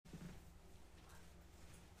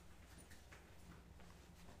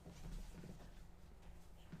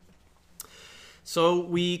So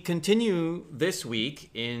we continue this week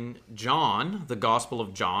in John, the Gospel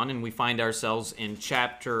of John, and we find ourselves in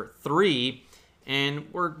chapter 3, and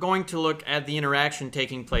we're going to look at the interaction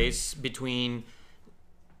taking place between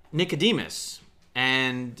Nicodemus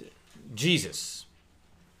and Jesus.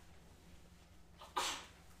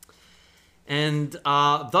 And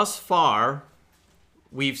thus far,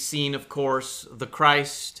 we've seen, of course, the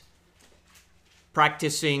Christ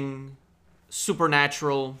practicing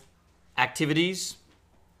supernatural activities,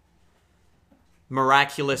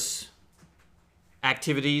 miraculous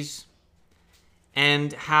activities,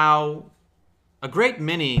 and how a great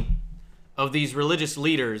many of these religious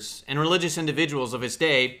leaders and religious individuals of his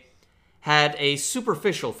day had a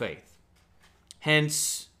superficial faith.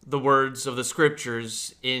 Hence the words of the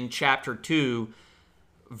scriptures in chapter 2,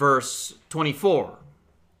 verse 24,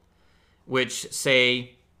 which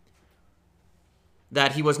say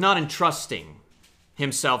that he was not entrusting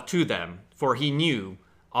himself to them, for he knew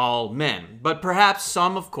all men. But perhaps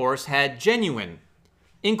some, of course, had genuine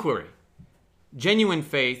inquiry, genuine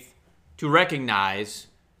faith to recognize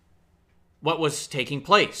what was taking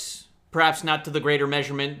place. Perhaps not to the greater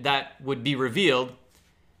measurement that would be revealed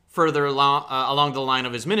further along the line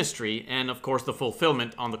of his ministry, and of course the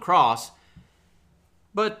fulfillment on the cross,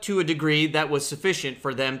 but to a degree that was sufficient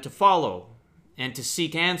for them to follow and to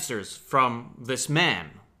seek answers from this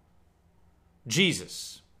man,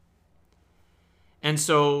 Jesus. And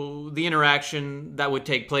so the interaction that would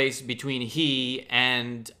take place between he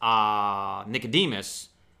and Nicodemus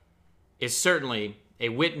is certainly a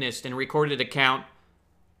witnessed and recorded account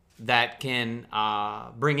that can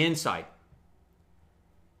bring insight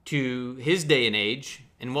to his day and age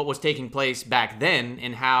and what was taking place back then,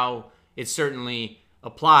 and how it certainly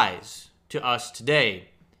applies to us today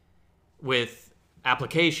with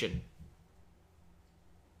application.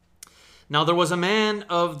 Now there was a man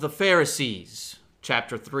of the Pharisees,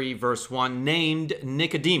 chapter 3, verse 1, named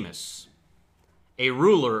Nicodemus, a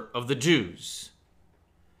ruler of the Jews.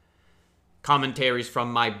 Commentaries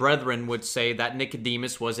from my brethren would say that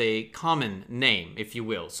Nicodemus was a common name, if you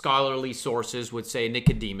will. Scholarly sources would say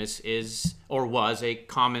Nicodemus is or was a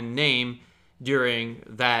common name during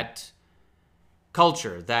that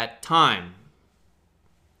culture, that time.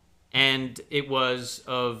 And it was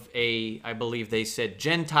of I believe they said,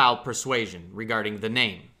 Gentile persuasion regarding the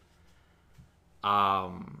name.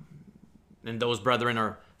 And those brethren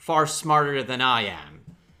are far smarter than I am.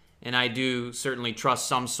 And I do certainly trust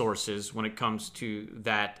some sources when it comes to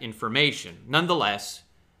that information. Nonetheless,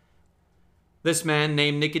 this man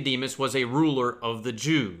named Nicodemus was a ruler of the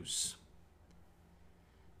Jews.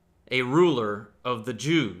 A ruler of the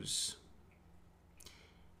Jews.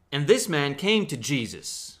 And this man came to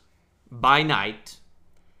Jesus by night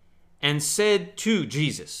and said to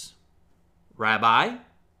Jesus, "Rabbi,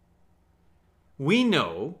 we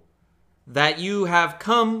know that you have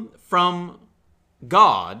come from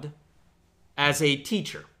God as a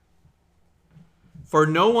teacher. For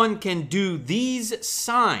no one can do these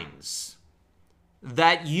signs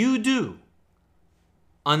that you do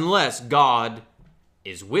unless God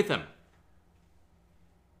is with him."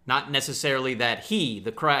 Not necessarily that he,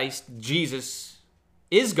 the Christ, Jesus,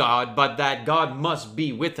 is God, but that God must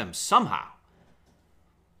be with him somehow.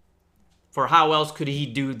 For how else could he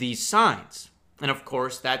do these signs? And of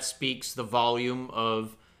course, that speaks the volume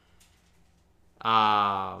of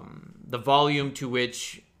the volume to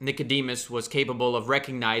which Nicodemus was capable of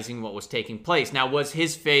recognizing what was taking place. Now, was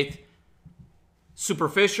his faith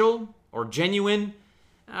superficial or genuine?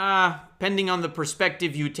 Depending on the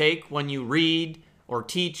perspective you take when you read or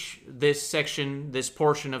teach this section, this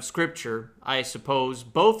portion of Scripture, I suppose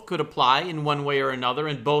both could apply in one way or another,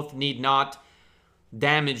 and both need not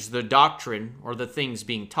damage the doctrine or the things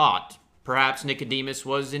being taught. Perhaps Nicodemus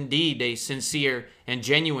was indeed a sincere and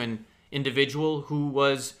genuine individual who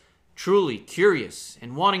was truly curious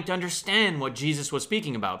and wanting to understand what Jesus was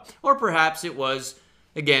speaking about. Or perhaps it was,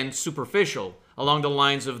 again, superficial, along the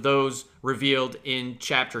lines of those revealed in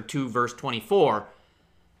chapter 2, verse 24.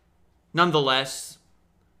 Nonetheless,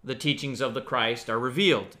 the teachings of the Christ are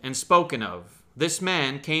revealed and spoken of. This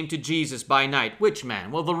man came to Jesus by night. Which man?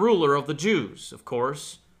 Well, the ruler of the Jews, of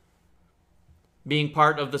course, being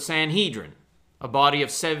part of the Sanhedrin, a body of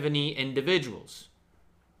 70 individuals.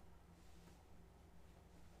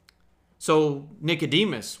 So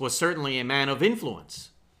Nicodemus was certainly a man of influence,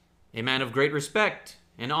 a man of great respect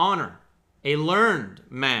and honor, a learned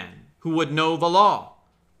man who would know the law,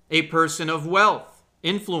 a person of wealth,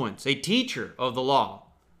 influence, a teacher of the law.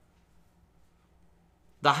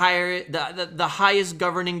 The highest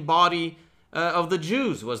governing body of the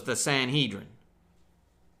Jews was the Sanhedrin.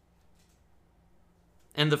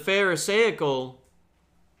 And the Pharisaical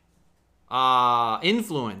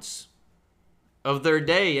influence of their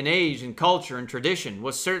day and age and culture and tradition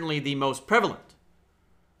was certainly the most prevalent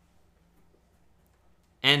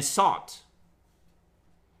and sought.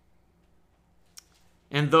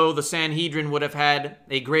 And though the Sanhedrin would have had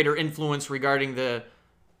a greater influence regarding the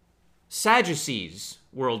Sadducees'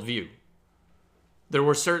 worldview, there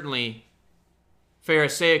were certainly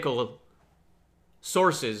Pharisaical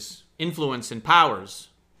sources, influence, and powers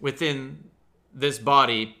within this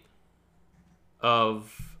body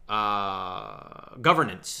of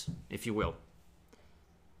governance, if you will.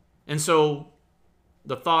 And so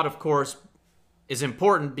the thought, of course, is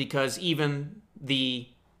important because even the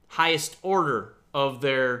highest order of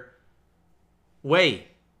their way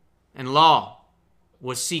and law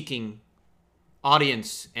was seeking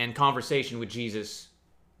audience and conversation with Jesus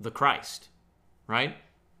the Christ, right?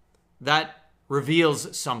 That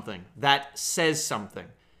reveals something. That says something.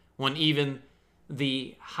 When even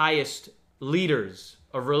the highest leaders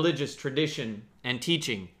of religious tradition and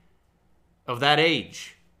teaching of that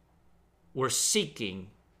age were seeking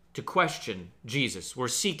to question Jesus, were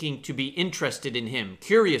seeking to be interested in him,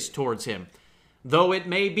 curious towards him, though it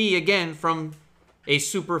may be, again, from a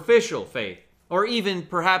superficial faith, or even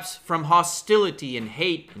perhaps from hostility and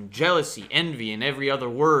hate and jealousy, envy, and every other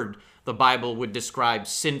word the Bible would describe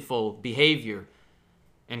sinful behavior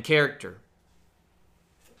and character.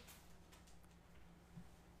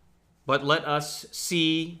 But let us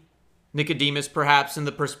see Nicodemus perhaps in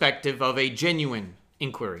the perspective of a genuine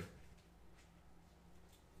inquiry.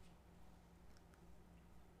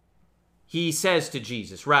 He says to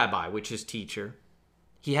Jesus, Rabbi, which is teacher.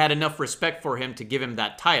 He had enough respect for him to give him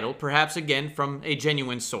that title, perhaps again from a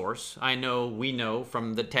genuine source. We know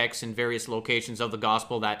from the text in various locations of the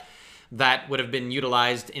gospel that that would have been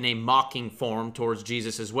utilized in a mocking form towards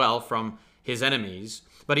Jesus as well from his enemies.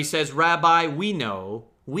 But he says, Rabbi,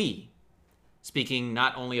 we, speaking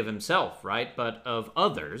not only of himself, right, but of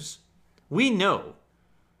others, we know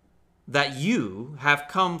that you have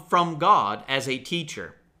come from God as a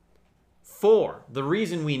teacher. For the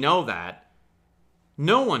reason we know that,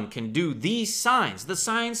 no one can do these signs, the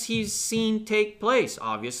signs he's seen take place,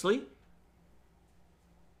 obviously.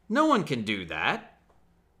 No one can do that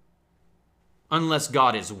unless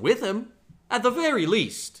God is with him, at the very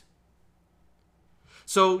least.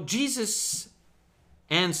 So Jesus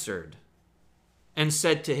answered and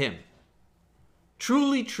said to him,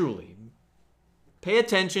 Truly, truly, pay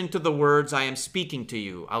attention to the words I am speaking to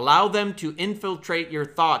you. Allow them to infiltrate your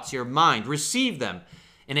thoughts, your mind. Receive them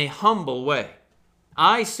in a humble way.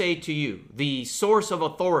 I say to you, the source of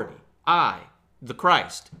authority, I, the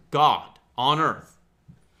Christ, God on earth.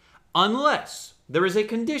 Unless there is a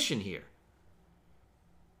condition here.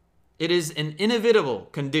 It is an inevitable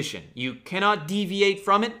condition. You cannot deviate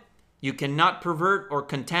from it. You cannot pervert or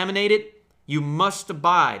contaminate it. You must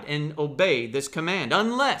abide and obey this command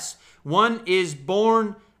unless one is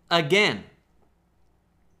born again.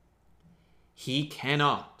 He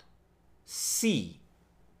cannot see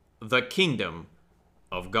the kingdom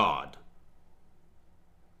of God.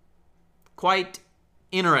 Quite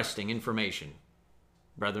interesting information,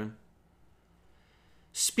 brethren.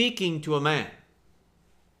 Speaking to a man,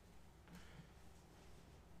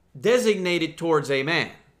 designated towards a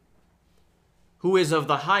man who is of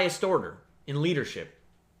the highest order in leadership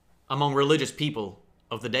among religious people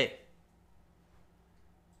of the day.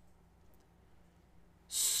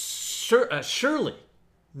 Surely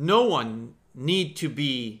no one need to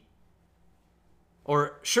be,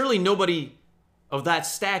 or surely nobody of that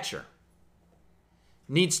stature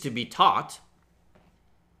needs to be taught,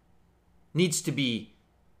 needs to be,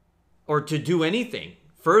 or to do anything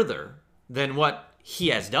further than what he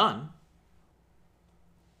has done.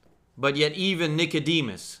 But yet even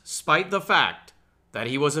Nicodemus, despite the fact that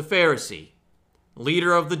he was a Pharisee,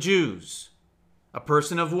 leader of the Jews, a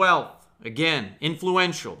person of wealth, again,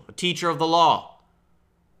 influential, a teacher of the law,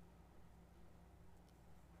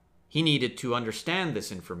 he needed to understand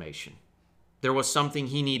this information. There was something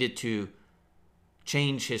he needed to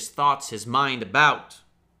change his thoughts, his mind about.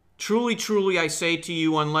 Truly, truly, I say to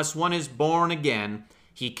you, unless one is born again,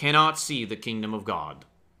 he cannot see the kingdom of God.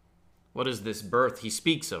 What is this birth he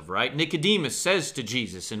speaks of, right? Nicodemus says to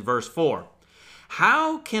Jesus in verse 4,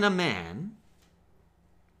 How can a man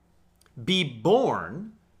be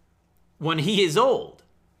born when he is old?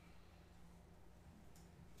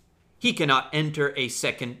 He cannot enter a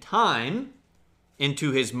second time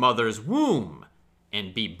into his mother's womb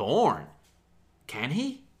and be born, can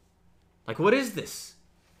he? Like, what is this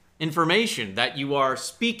information that you are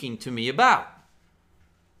speaking to me about?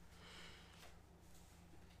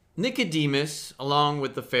 Nicodemus, along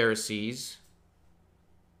with the Pharisees,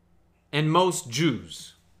 and most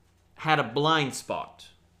Jews had a blind spot.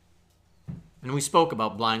 And we spoke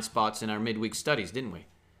about blind spots in our midweek studies, didn't we?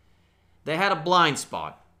 They had a blind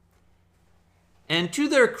spot. And to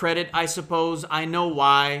their credit, I suppose I know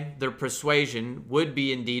why their persuasion would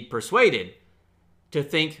be indeed persuaded to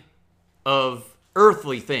think of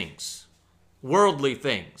earthly things, worldly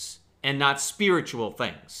things, and not spiritual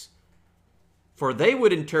things. For they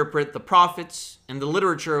would interpret the prophets and the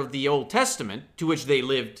literature of the Old Testament, to which they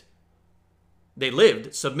lived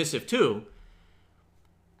submissive to,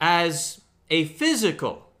 as a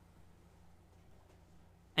physical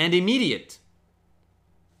and immediate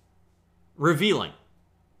revealing,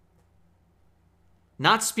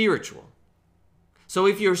 not spiritual. So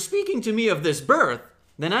if you're speaking to me of this birth,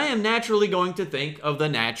 then I am naturally going to think of the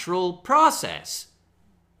natural process.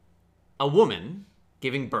 A woman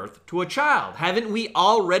giving birth to a child. Haven't we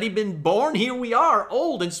already been born? Here we are,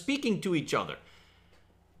 old and speaking to each other.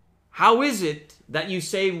 How is it that you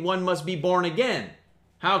say one must be born again?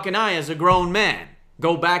 How can I, as a grown man,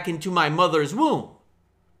 go back into my mother's womb?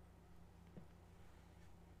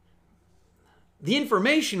 The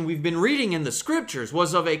information we've been reading in the scriptures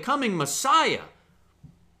was of a coming Messiah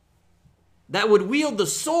that would wield the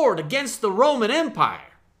sword against the Roman Empire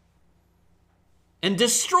and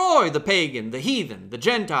destroy the pagan, the heathen, the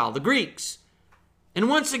Gentile, the Greeks, and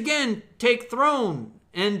once again take throne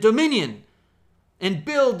and dominion and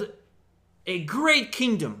build a great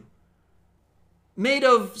kingdom made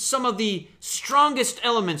of some of the strongest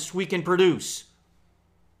elements we can produce.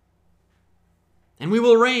 And we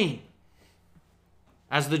will reign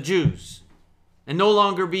as the Jews and no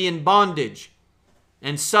longer be in bondage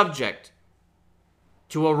and subject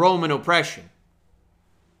to a Roman oppression.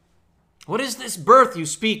 What is this birth you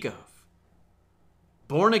speak of?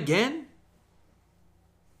 Born again?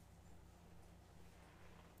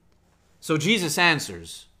 So Jesus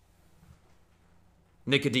answers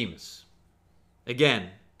Nicodemus. Again,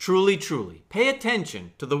 truly, truly, pay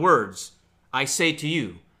attention to the words I say to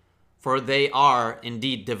you, for they are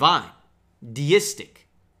indeed divine, deistic,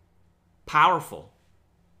 powerful.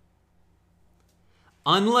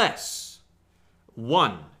 Unless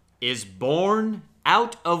one is born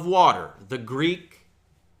out of water, the Greek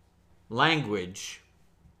language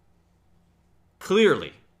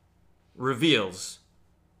clearly reveals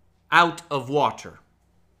out of water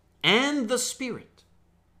and the Spirit,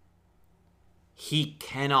 he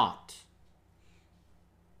cannot.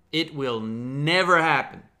 It will never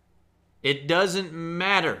happen. It doesn't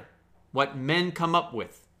matter what men come up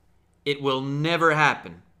with. It will never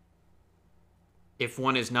happen if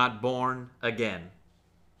one is not born again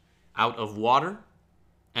out of water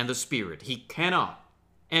and the Spirit. He cannot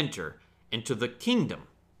enter into the kingdom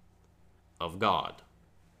of God.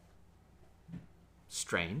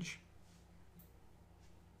 Strange.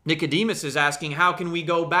 Nicodemus is asking, how can we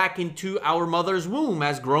go back into our mother's womb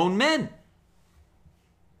as grown men?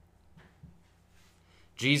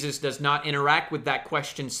 Jesus does not interact with that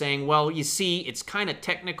question saying, well, you see, it's kind of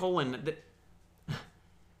technical. And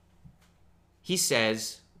he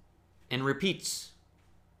says and repeats,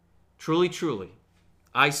 truly, truly,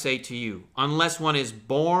 I say to you, unless one is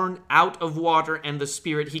born out of water and the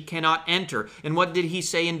Spirit, he cannot enter. And what did he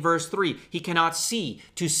say in verse 3? He cannot see.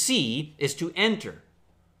 To see is to enter.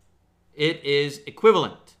 It is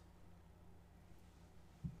equivalent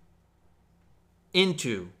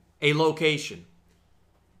into a location.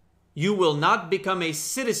 You will not become a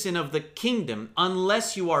citizen of the kingdom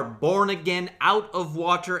unless you are born again out of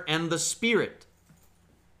water and the Spirit.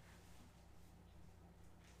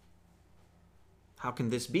 How can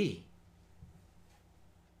this be?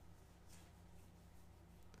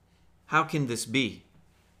 How can this be?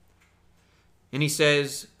 And he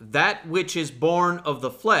says, that which is born of the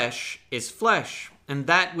flesh is flesh, and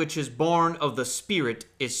that which is born of the Spirit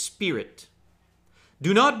is spirit.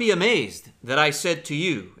 Do not be amazed that I said to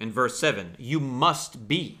you, in verse 7, you must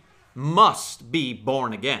be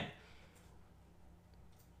born again.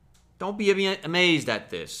 Don't be amazed at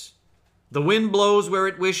this. The wind blows where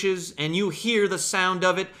it wishes, and you hear the sound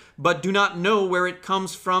of it, but do not know where it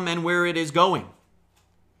comes from and where it is going.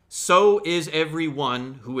 So is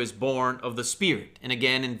everyone who is born of the Spirit. And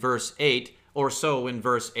again in verse 8, or so in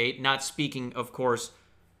verse 8, not speaking, of course,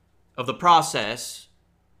 of the process,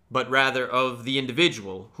 but rather of the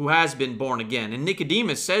individual who has been born again. And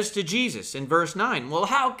Nicodemus says to Jesus in verse 9, well,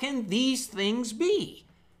 how can these things be?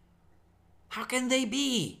 How can they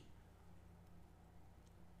be?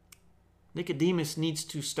 Nicodemus needs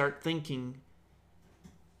to start thinking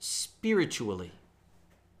spiritually.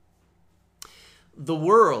 The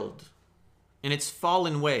world, in its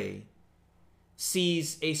fallen way,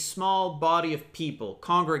 sees a small body of people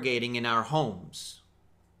congregating in our homes.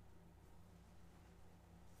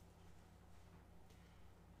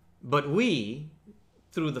 But we,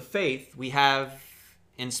 through the faith we have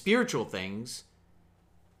in spiritual things,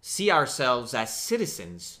 see ourselves as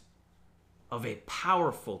citizens of a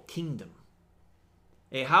powerful kingdom,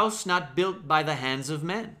 a house not built by the hands of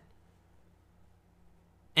men.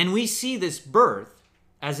 And we see this birth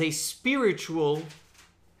as a spiritual,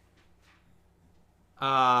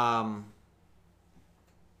 a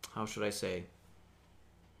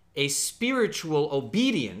spiritual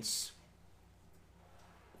obedience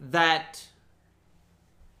that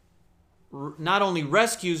not only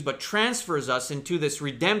rescues but transfers us into this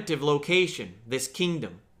redemptive location, this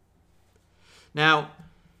kingdom. Now,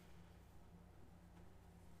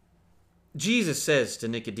 Jesus says to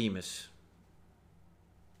Nicodemus,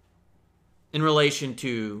 in relation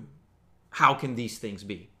to how can these things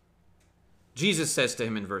be? Jesus says to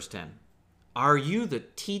him in verse 10, "Are you the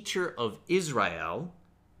teacher of Israel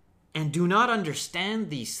and do not understand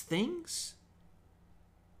these things?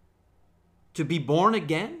 To be born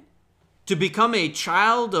again? To become a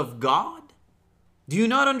child of God? Do you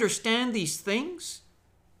not understand these things?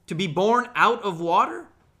 To be born out of water?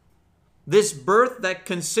 This birth that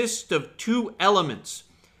consists of two elements,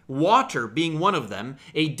 water being one of them,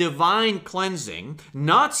 a divine cleansing,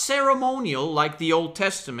 not ceremonial like the Old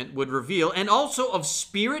Testament would reveal, and also of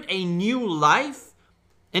spirit, a new life,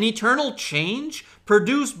 an eternal change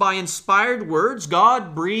produced by inspired words,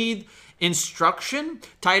 God-breathed instruction.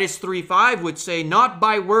 Titus 3:5 would say, not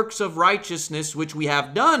by works of righteousness which we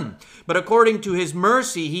have done, but according to his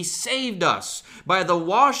mercy he saved us by the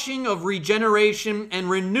washing of regeneration and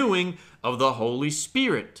renewing of the Holy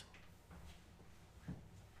Spirit."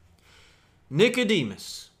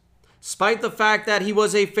 Nicodemus, despite the fact that he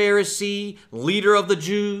was a Pharisee, leader of the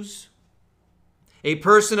Jews, a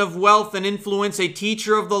person of wealth and influence, a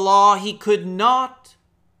teacher of the law, he could not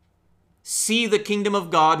see the kingdom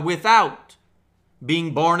of God without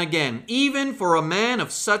being born again. Even for a man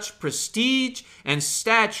of such prestige and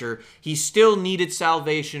stature, he still needed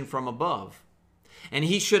salvation from above. And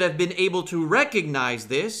he should have been able to recognize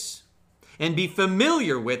this and be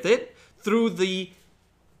familiar with it through the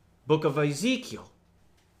book of Ezekiel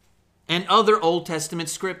and other Old Testament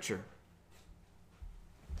scripture.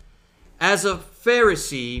 As a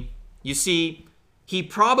Pharisee, you see, he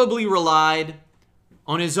probably relied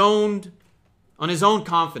on his own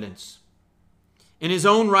confidence, in his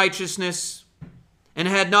own righteousness, and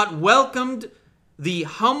had not welcomed the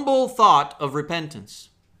humble thought of repentance,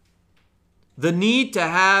 the need to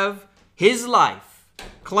have his life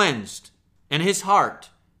cleansed and his heart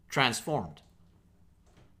transformed.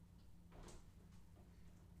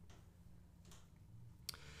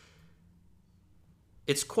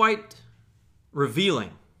 It's quite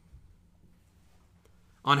revealing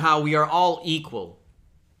on how we are all equal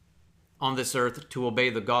on this earth to obey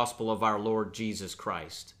the gospel of our Lord Jesus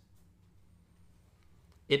Christ.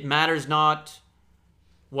 It matters not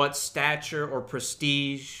what stature or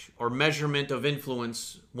prestige or measurement of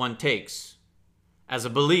influence one takes as a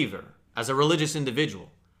believer, as a religious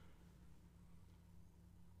individual.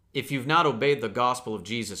 If you've not obeyed the gospel of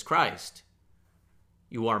Jesus Christ,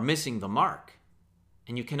 you are missing the mark,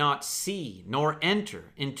 and you cannot see nor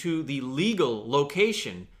enter into the legal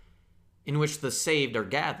location in which the saved are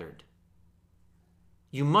gathered.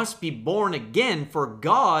 You must be born again for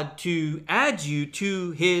God to add you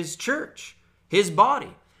to his church, his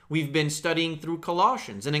body. We've been studying through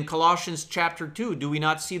Colossians, and in Colossians chapter 2, do we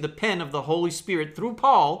not see the pen of the Holy Spirit through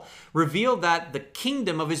Paul reveal that the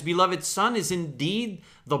kingdom of his beloved Son is indeed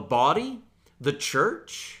the body, the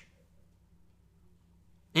church?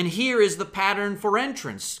 And here is the pattern for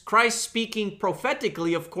entrance. Christ speaking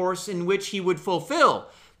prophetically, of course, in which he would fulfill,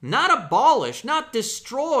 not abolish, not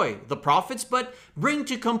destroy the prophets, but bring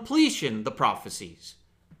to completion the prophecies,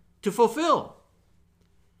 to fulfill.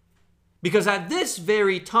 Because at this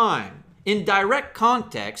very time, in direct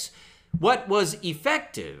context, what was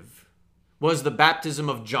effective was the baptism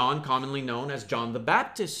of John, commonly known as John the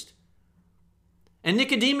Baptist. And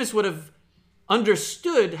Nicodemus would have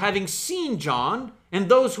understood, having seen John and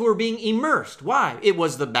those who were being immersed. Why? It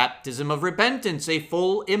was the baptism of repentance, a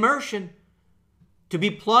full immersion. To be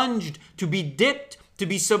plunged, to be dipped, to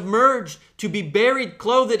be submerged, to be buried,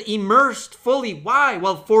 clothed, immersed fully. Why?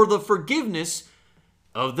 Well, for the forgiveness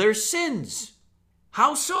of their sins.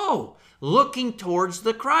 How so? Looking towards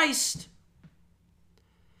the Christ.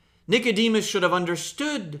 Nicodemus should have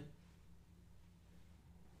understood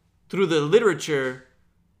through the literature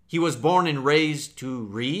he was born and raised to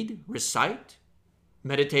read, recite,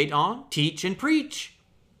 meditate on, teach, and preach.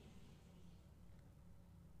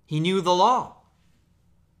 He knew the law.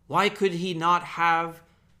 Why could he not have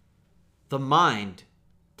the mind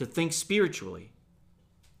to think spiritually?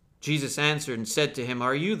 Jesus answered and said to him,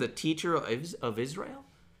 "Are you the teacher of Israel,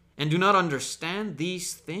 and do not understand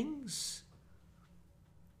these things?"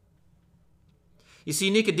 You see,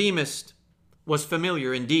 Nicodemus was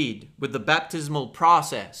familiar indeed with the baptismal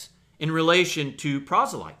process in relation to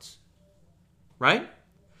proselytes, right?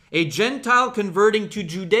 A Gentile converting to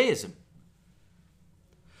Judaism.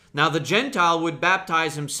 Now, the Gentile would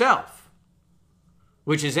baptize himself,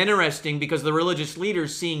 which is interesting because the religious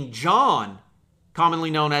leaders, seeing John,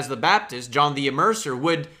 commonly known as the Baptist, John the Immerser,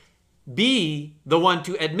 would be the one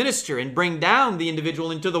to administer and bring down the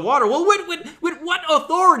individual into the water. Well, with what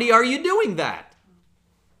authority are you doing that?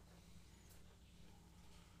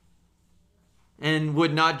 And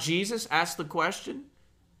would not Jesus ask the question?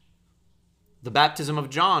 The baptism of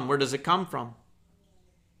John, where does it come from?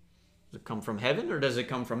 Does it come from heaven or does it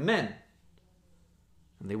come from men?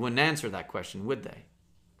 And they wouldn't answer that question, would they?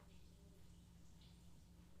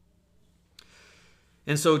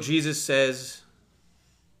 And so Jesus says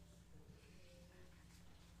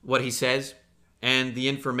what he says, and the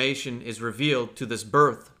information is revealed to this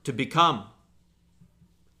birth, to become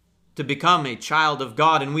a child of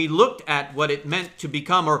God. And we looked at what it meant to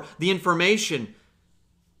become, or the information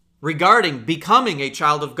regarding becoming a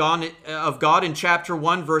child of God in chapter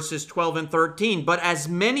 1, verses 12 and 13. But as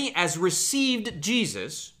many as received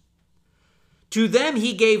Jesus, to them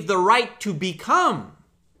he gave the right to become.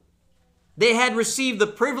 They had received the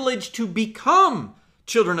privilege to become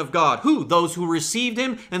children of God. Who? Those who received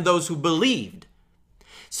him and those who believed.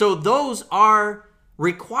 So those are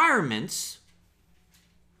requirements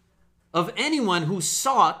of anyone who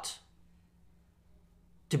sought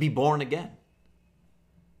to be born again.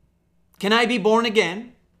 Can I be born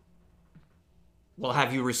again? Well,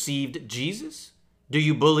 have you received Jesus? Do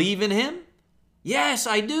you believe in him? Yes,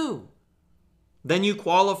 I do. Then you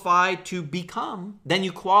qualify to become. Then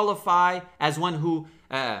you qualify as one who,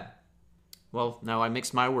 now I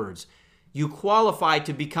mixed my words. You qualify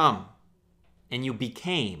to become, and you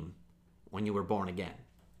became when you were born again.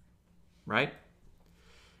 Right?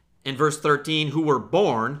 In verse 13, who were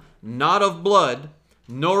born not of blood,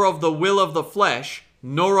 nor of the will of the flesh,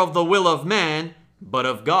 nor of the will of man, but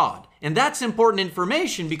of God. And that's important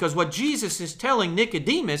information because what Jesus is telling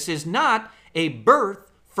Nicodemus is not a birth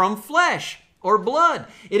from flesh or blood.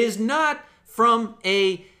 It is not from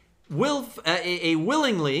a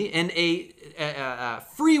willingly and a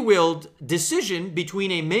free-willed decision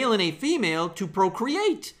between a male and a female to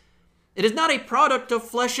procreate. It is not a product of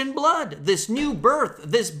flesh and blood. This new birth,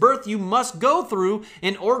 this birth you must go through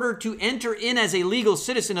in order to enter in as a legal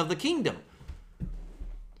citizen of the kingdom.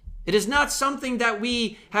 It is not something that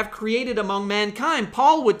we have created among mankind.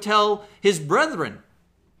 Paul would tell his brethren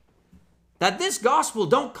that this gospel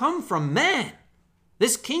don't come from man.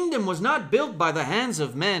 This kingdom was not built by the hands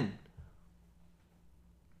of men.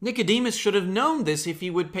 Nicodemus should have known this if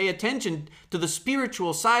he would pay attention to the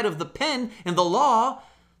spiritual side of the pen and the law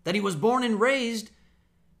that he was born and raised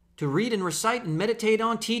to read and recite and meditate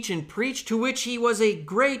on, teach and preach, to which he was a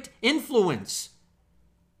great influence.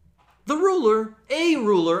 A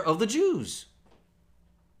ruler of the Jews.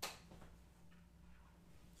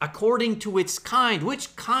 According to its kind.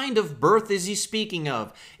 Which kind of birth is he speaking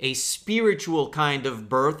of? A spiritual kind of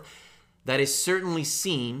birth that is certainly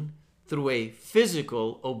seen through a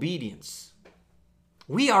physical obedience.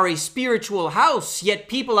 We are a spiritual house, yet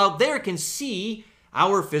people out there can see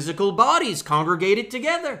our physical bodies congregated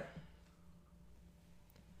together.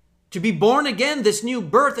 To be born again, this new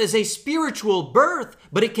birth is a spiritual birth,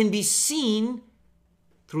 but it can be seen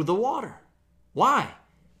through the water. Why?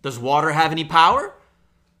 Does water have any power?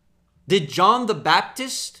 Did John the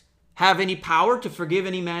Baptist have any power to forgive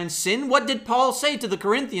any man's sin? What did Paul say to the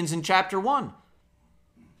Corinthians in chapter 1?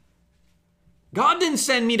 God didn't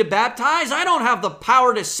send me to baptize. I don't have the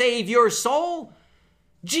power to save your soul.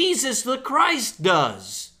 Jesus the Christ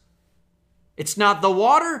does. It's not the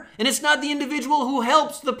water, and it's not the individual who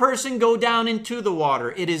helps the person go down into the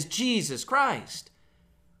water. It is Jesus Christ.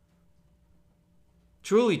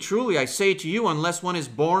 Truly, truly, I say to you, unless one is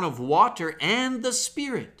born of water and the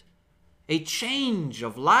Spirit, a change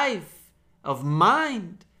of life, of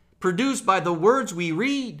mind, produced by the words we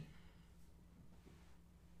read.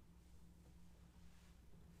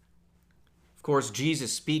 Of course,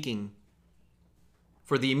 Jesus speaking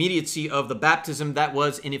for the immediacy of the baptism that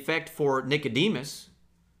was in effect for Nicodemus,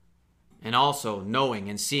 and also knowing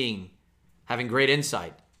and seeing, having great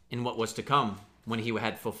insight in what was to come when he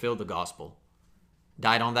had fulfilled the gospel,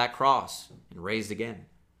 died on that cross and raised again.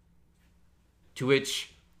 To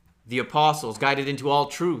which the apostles, guided into all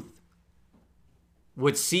truth,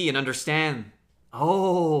 would see and understand,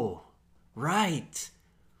 oh, right,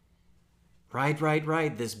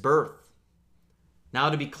 this birth. Now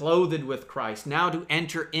to be clothed with Christ, now to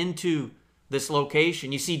enter into this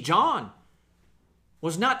location. You see, John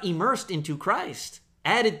was not immersed into Christ,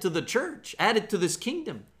 added to the church, added to this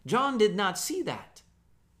kingdom. John did not see that.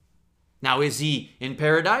 Now, is he in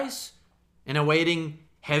paradise and awaiting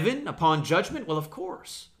heaven upon judgment? Well, of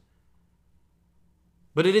course.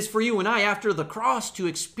 But it is for you and I, after the cross, to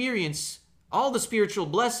experience all the spiritual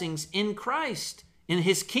blessings in Christ, in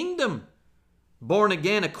his kingdom, born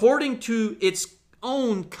again according to its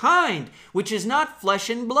own kind, which is not flesh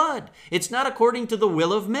and blood. It's not according to the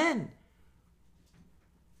will of men.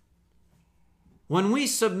 When we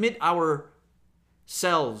submit ourselves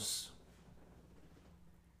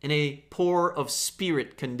in a poor of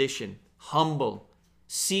spirit condition, humble,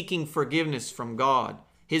 seeking forgiveness from God,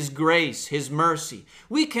 his grace, his mercy,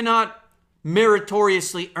 we cannot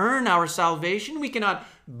meritoriously earn our salvation. We cannot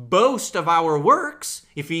boast of our works,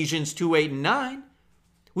 Ephesians 2:8-9.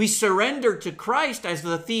 We surrender to Christ as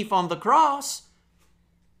the thief on the cross.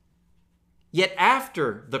 Yet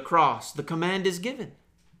after the cross, the command is given.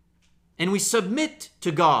 And we submit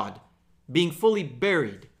to God, being fully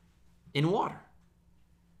buried in water.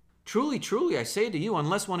 Truly, truly, I say to you,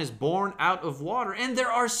 unless one is born out of water, and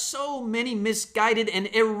there are so many misguided and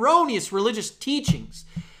erroneous religious teachings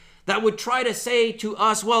that would try to say to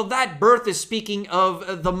us, well, that birth is speaking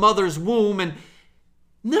of the mother's womb. And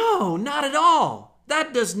no, not at all.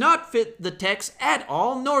 That does not fit the text at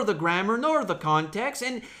all, nor the grammar, nor the context.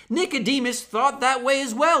 And Nicodemus thought that way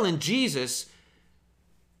as well, and Jesus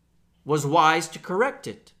was wise to correct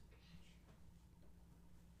it.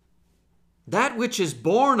 That which is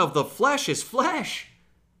born of the flesh is flesh.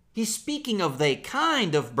 He's speaking of the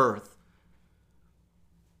kind of birth.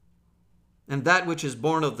 And that which is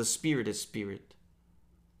born of the Spirit is spirit.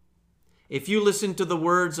 If you listen to the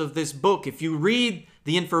words of this book, if you read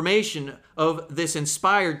the information of this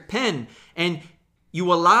inspired pen, and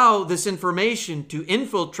you allow this information to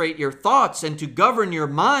infiltrate your thoughts and to govern your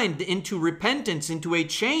mind into repentance, into a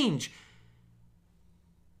change,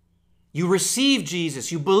 you receive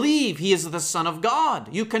Jesus, you believe he is the Son of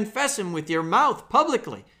God, you confess him with your mouth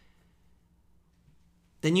publicly,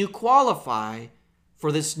 then you qualify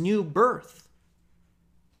for this new birth.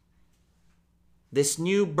 This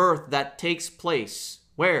new birth that takes place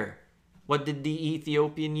where? What did the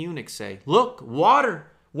Ethiopian eunuch say? Look, water.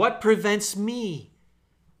 What prevents me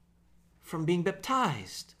from being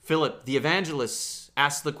baptized? Philip, the evangelist,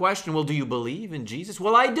 asked the question, well, do you believe in Jesus?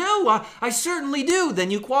 Well, I do. I certainly do.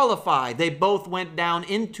 Then you qualify. They both went down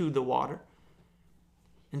into the water.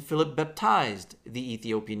 And Philip baptized the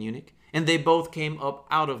Ethiopian eunuch. And they both came up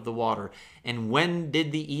out of the water. And when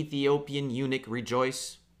did the Ethiopian eunuch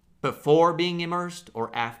rejoice? Before being immersed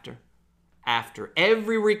or after? After.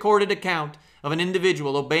 Every recorded account of an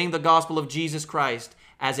individual obeying the gospel of Jesus Christ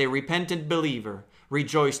as a repentant believer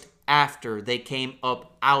rejoiced after they came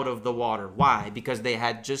up out of the water. Why? Because they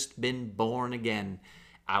had just been born again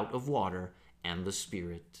out of water and the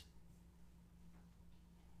Spirit.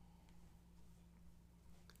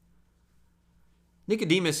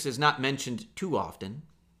 Nicodemus is not mentioned too often.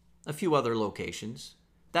 A few other locations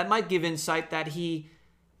that might give insight that he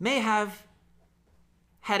may have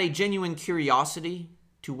had a genuine curiosity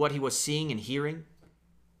to what he was seeing and hearing.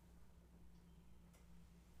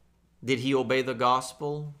 Did he obey the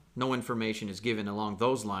gospel? No information is given along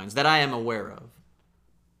those lines that I am aware of.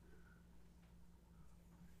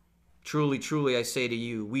 Truly, truly, I say to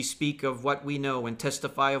you, we speak of what we know and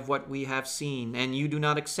testify of what we have seen, and you do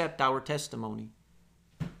not accept our testimony.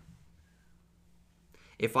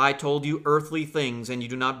 If I told you earthly things and you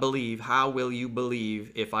do not believe, how will you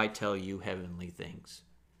believe if I tell you heavenly things?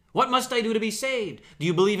 What must I do to be saved? Do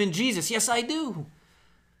you believe in Jesus? Yes, I do.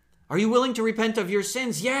 Are you willing to repent of your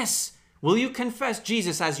sins? Yes. Will you confess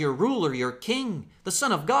Jesus as your ruler, your king, the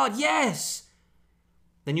Son of God? Yes.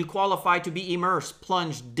 Then you qualify to be immersed,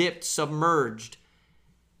 plunged, dipped, submerged,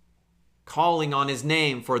 calling on his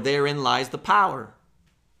name, for therein lies the power.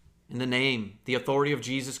 In the name, the authority of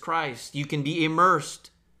Jesus Christ, you can be immersed.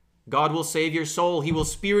 God will save your soul. He will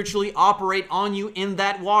spiritually operate on you in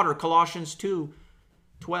that water. Colossians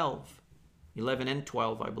 2:12, 11 and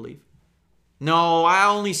 12, I believe. No, I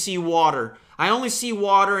only see water. I only see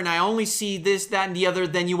water and I only see this, that, and the other.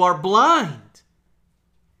 Then you are blind.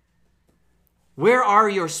 Where are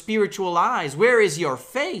your spiritual eyes? Where is your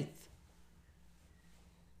faith?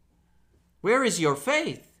 Where is your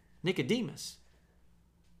faith, Nicodemus?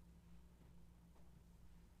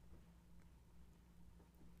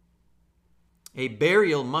 A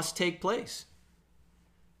burial must take place.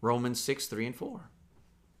 Romans 6, 3 and 4.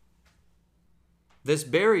 This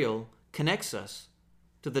burial connects us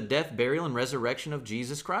to the death, burial, and resurrection of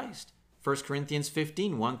Jesus Christ. 1 Corinthians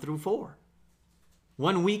 15, 1 through 4.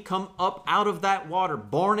 When we come up out of that water,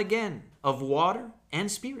 born again of water and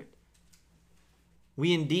spirit,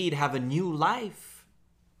 we indeed have a new life.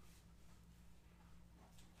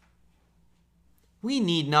 We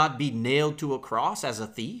need not be nailed to a cross as a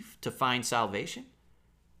thief to find salvation.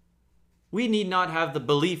 We need not have the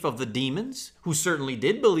belief of the demons, who certainly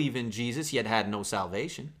did believe in Jesus, yet had no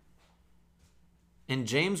salvation. And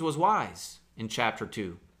James was wise in chapter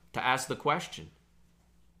 2 to ask the question,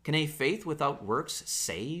 can a faith without works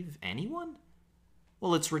save anyone?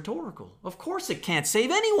 Well, it's rhetorical. Of course it can't save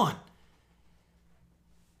anyone.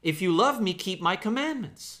 If you love me, keep my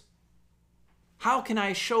commandments. How can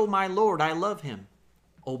I show my Lord I love him?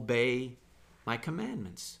 Obey my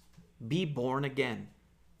commandments. Be born again.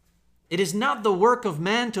 It is not the work of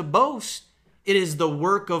man to boast. It is the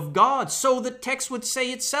work of God. So the text would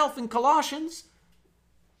say itself in Colossians.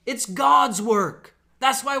 It's God's work.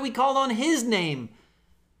 That's why we call on his name.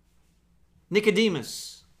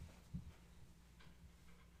 Nicodemus,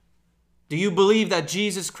 do you believe that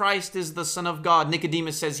Jesus Christ is the Son of God?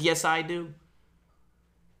 Nicodemus says, yes, I do.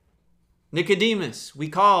 Nicodemus, we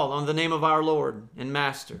call on the name of our Lord and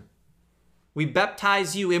Master. We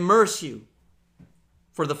baptize you, immerse you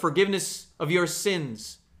for the forgiveness of your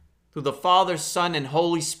sins through the Father, Son, and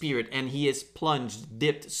Holy Spirit. And he is plunged,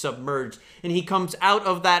 dipped, submerged, and he comes out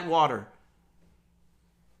of that water.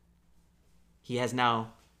 He has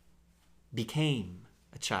now became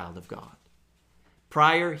a child of God.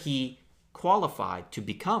 Prior, he qualified to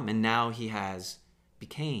become, and now he has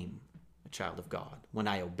became a child of God when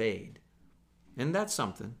I obeyed. Isn't that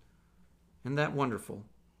something? Isn't that wonderful?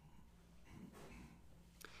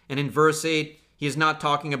 And in verse 8, he is not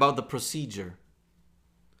talking about the procedure,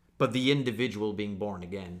 but the individual being born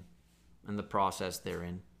again and the process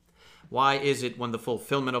therein. Why is it when the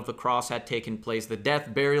fulfillment of the cross had taken place, the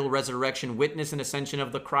death, burial, resurrection, witness, and ascension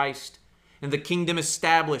of the Christ, and the kingdom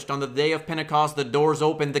established on the day of Pentecost, the doors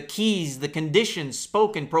opened, the keys, the conditions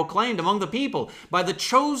spoken, proclaimed among the people by the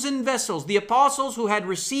chosen vessels, the apostles who had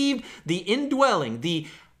received the indwelling, the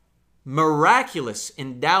miraculous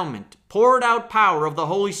endowment, poured out power of the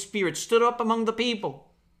Holy Spirit, stood up among the people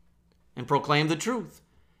and proclaimed the truth.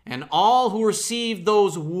 And all who received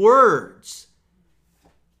those words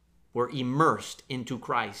were immersed into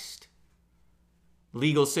Christ,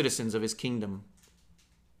 legal citizens of his kingdom.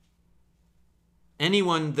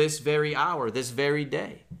 Anyone this very hour, this very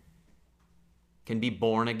day, can be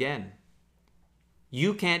born again.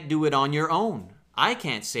 You can't do it on your own. I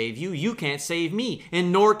can't save you. You can't save me.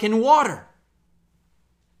 And nor can water.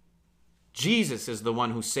 Jesus is the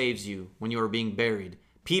one who saves you when you are being buried.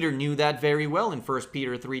 Peter knew that very well in 1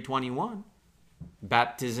 Peter 3:21.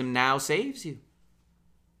 Baptism now saves you.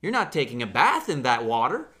 You're not taking a bath in that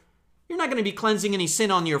water. You're not going to be cleansing any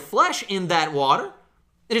sin on your flesh in that water.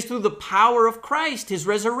 It is through the power of Christ, his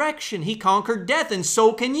resurrection. He conquered death, and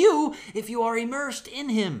so can you if you are immersed in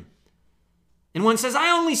him. And one says, I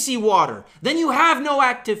only see water. Then you have no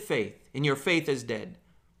active faith, and your faith is dead.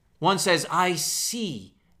 One says, I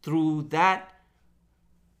see through that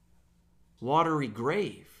watery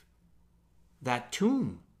grave, that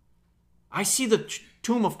tomb. I see the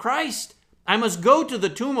tomb of Christ. I must go to the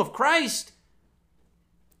tomb of Christ.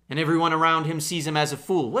 And everyone around him sees him as a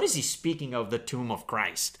fool. What is he speaking of, the tomb of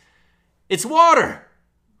Christ? It's water.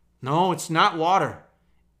 No, it's not water.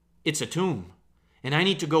 It's a tomb. And I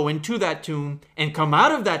need to go into that tomb and come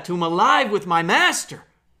out of that tomb alive with my master.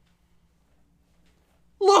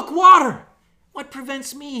 Look, water. What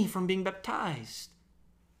prevents me from being baptized?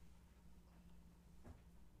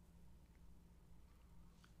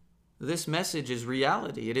 This message is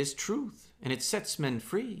reality. It is truth. And it sets men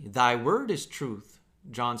free. Thy word is truth.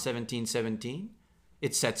 John 17:17.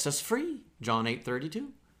 It sets us free. John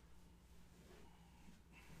 8:32.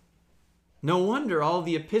 No wonder all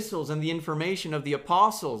the epistles and the information of the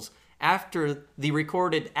apostles after the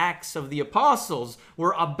recorded Acts of the Apostles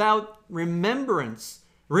were about remembrance.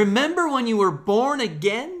 Remember when you were born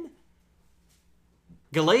again?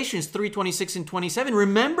 Galatians 3:26 and 27.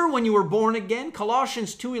 Remember when you were born again?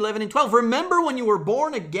 Colossians 2:11 and 12. Remember when you were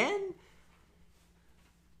born again?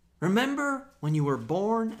 Remember when you were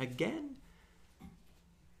born again?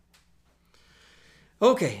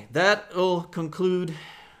 Okay, that will conclude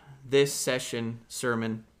this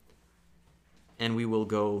sermon, and we will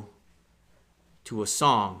go to a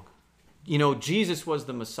song. You know, Jesus was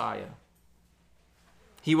the Messiah.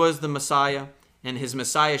 He was the Messiah, and his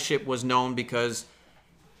messiahship was known because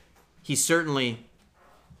he certainly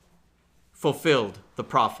fulfilled the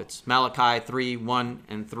prophets. Malachi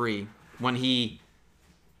 3:1-3, when he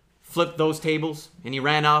flipped those tables and he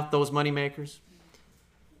ran out those moneymakers.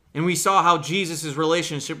 And we saw how Jesus'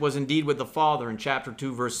 relationship was indeed with the Father in chapter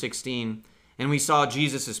 2, verse 16. And we saw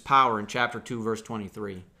Jesus' power in chapter 2, verse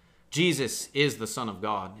 23. Jesus is the Son of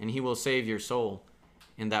God, and he will save your soul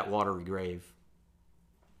in that watery grave.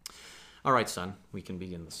 All right, son, we can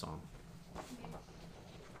begin the song.